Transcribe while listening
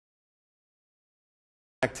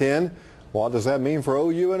Pac-10. What does that mean for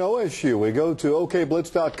OU and OSU? We go to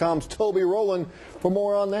OKBlitz.com's Toby Rowland for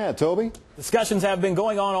more on that. Toby? Discussions have been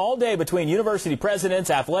going on all day between university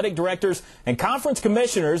presidents, athletic directors, and conference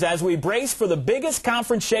commissioners as we brace for the biggest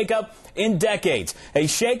conference shakeup in decades. A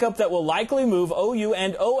shakeup that will likely move OU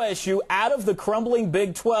and OSU out of the crumbling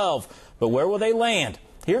Big 12. But where will they land?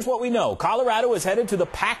 Here's what we know. Colorado is headed to the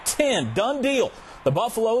Pac-10. Done deal. The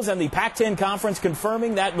Buffaloes and the Pac-10 Conference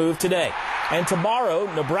confirming that move today. And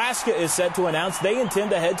tomorrow, Nebraska is set to announce they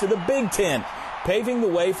intend to head to the Big 10, paving the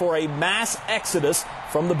way for a mass exodus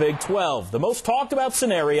from the Big 12. The most talked about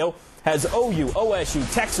scenario has OU,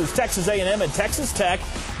 OSU, Texas, Texas A&M, and Texas Tech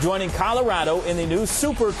joining Colorado in the new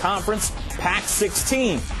Super Conference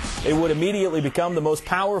Pac-16. It would immediately become the most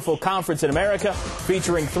powerful conference in America,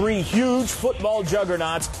 featuring three huge football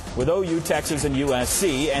juggernauts with OU, Texas, and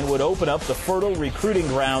USC, and would open up the fertile recruiting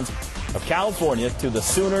grounds of California to the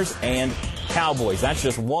Sooners and Cowboys. That's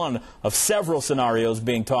just one of several scenarios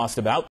being tossed about.